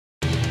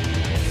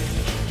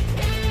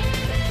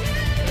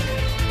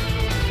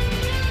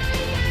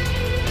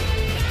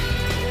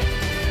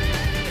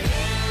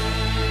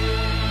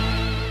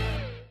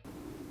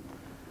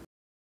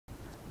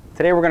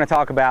Today we're going to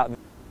talk about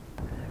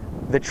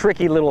the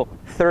tricky little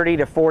 30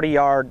 to 40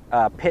 yard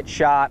pitch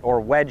shot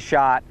or wedge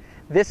shot.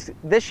 This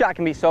shot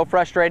can be so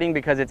frustrating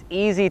because it's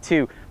easy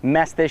to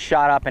mess this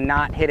shot up and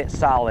not hit it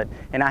solid.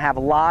 And I have a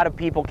lot of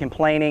people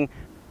complaining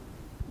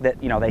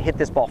that, you know, they hit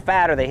this ball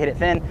fat or they hit it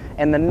thin.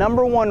 And the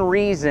number one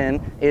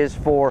reason is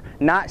for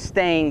not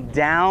staying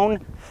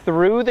down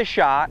through the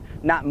shot,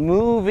 not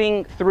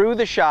moving through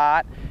the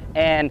shot,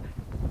 and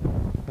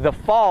the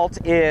fault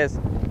is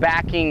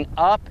backing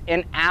up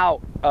and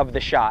out of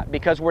the shot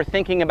because we're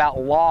thinking about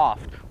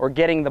loft or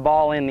getting the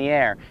ball in the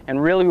air.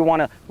 And really we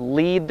want to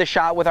lead the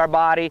shot with our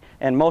body,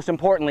 and most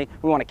importantly,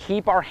 we want to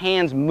keep our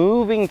hands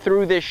moving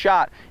through this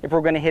shot if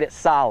we're going to hit it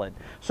solid.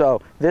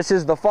 So this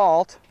is the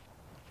fault,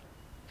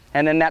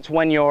 and then that's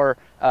when your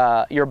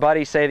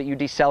buddies say that you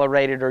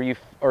decelerated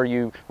or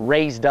you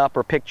raised up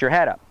or picked your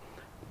head up.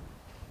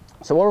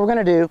 So what we're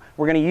going to do,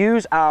 we're going to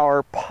use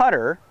our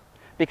putter,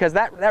 because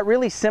that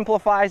really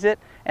simplifies it,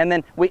 and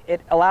then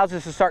it allows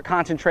us to start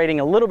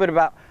concentrating a little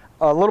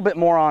bit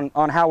more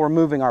on how we're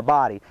moving our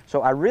body.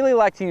 So I really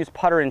like to use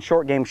putter in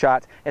short game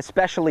shots,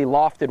 especially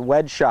lofted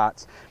wedge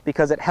shots,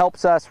 because it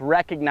helps us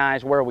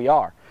recognize where we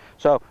are.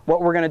 So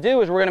what we're going to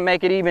do is we're going to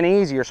make it even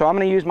easier. So I'm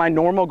going to use my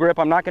normal grip.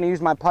 I'm not going to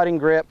use my putting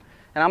grip,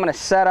 and I'm going to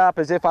set up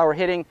as if I were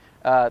hitting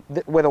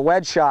with a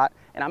wedge shot,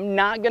 and I'm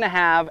not going to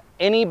have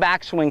any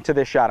backswing to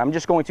this shot. I'm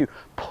just going to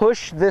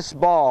push this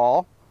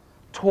ball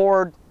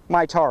toward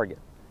my target.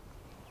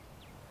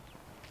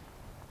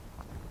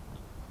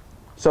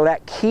 So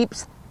that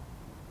keeps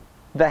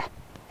the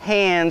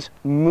hands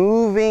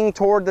moving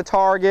toward the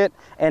target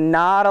and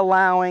not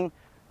allowing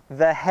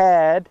the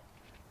head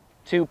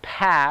to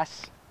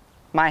pass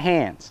my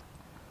hands.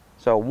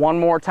 So one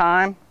more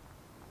time.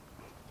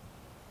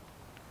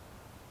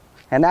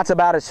 And that's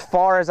about as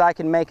far as I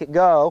can make it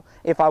go.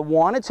 If I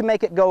wanted to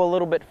make it go a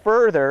little bit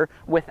further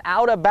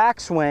without a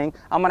backswing,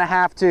 I'm going to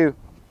have to,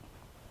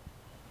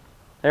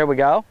 there we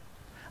go.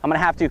 I'm going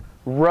to have to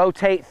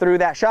rotate through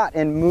that shot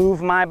and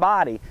move my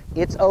body.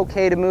 It's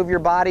okay to move your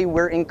body.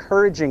 We're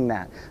encouraging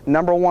that.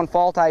 Number one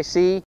fault I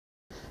see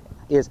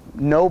is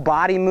no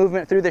body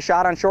movement through the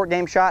shot on short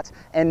game shots,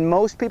 and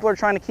most people are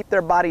trying to keep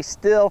their body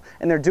still,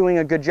 and they're doing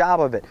a good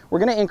job of it. We're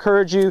going to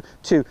encourage you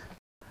to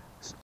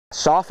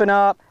soften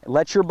up,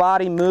 let your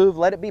body move,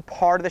 let it be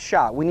part of the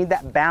shot. We need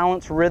that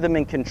balance, rhythm,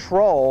 and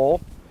control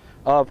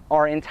of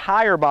our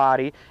entire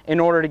body in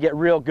order to get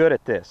real good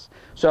at this.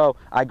 So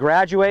I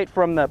graduate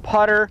from the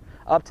putter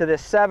up to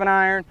this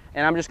 7-iron,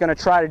 and I'm just going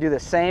to try to do the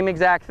same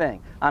exact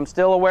thing. I'm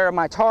still aware of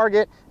my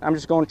target. I'm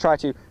just going to try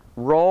to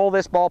roll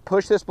this ball,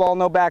 push this ball,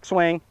 no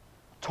backswing,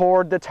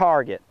 toward the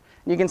target.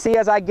 You can see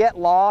as I get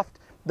loft,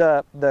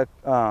 the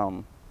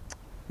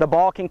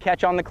ball can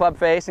catch on the club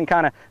face and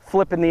kind of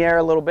flip in the air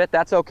a little bit.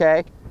 That's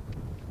okay.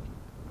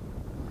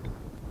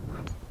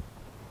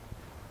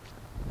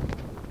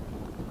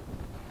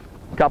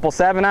 Couple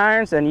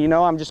 7-irons, and you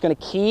know I'm just going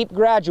to keep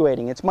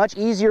graduating. It's much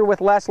easier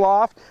with less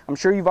loft. I'm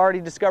sure you've already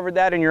discovered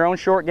that in your own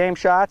short game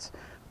shots.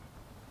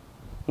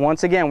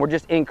 Once again, we're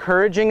just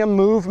encouraging a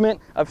movement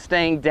of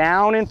staying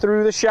down and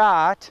through the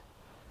shot,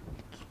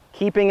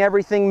 keeping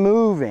everything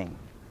moving.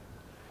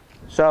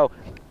 So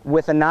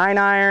with a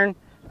 9-iron,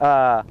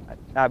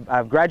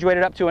 I've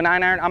graduated up to a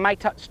 9-iron. I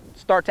might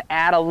start to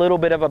add a little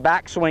bit of a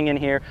backswing in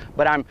here,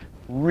 but I'm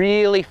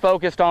really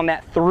focused on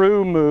that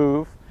through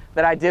move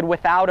that I did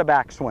without a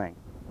backswing.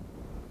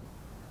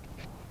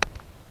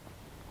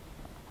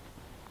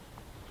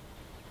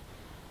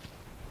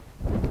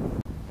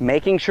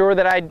 Making sure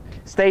that I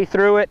stay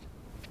through it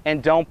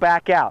and don't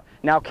back out.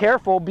 Now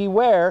careful,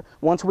 beware,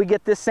 once we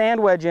get this sand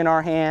wedge in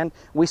our hand,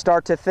 we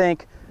start to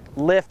think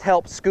lift,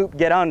 help, scoop,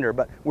 get under,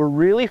 but we're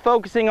really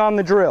focusing on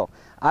the drill.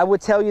 I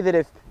would tell you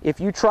that if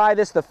you try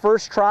this the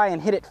first try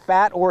and hit it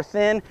fat or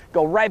thin,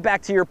 go right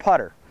back to your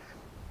putter.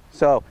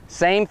 So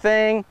same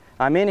thing,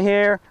 I'm in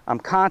here, I'm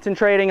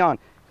concentrating on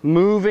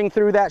moving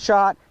through that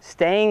shot,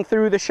 staying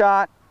through the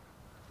shot,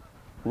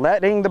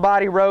 letting the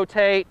body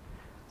rotate,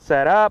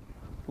 set up,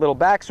 little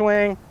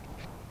backswing.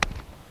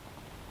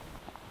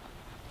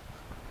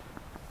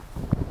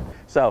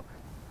 So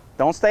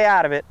don't stay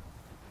out of it,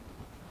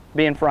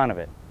 be in front of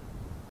it.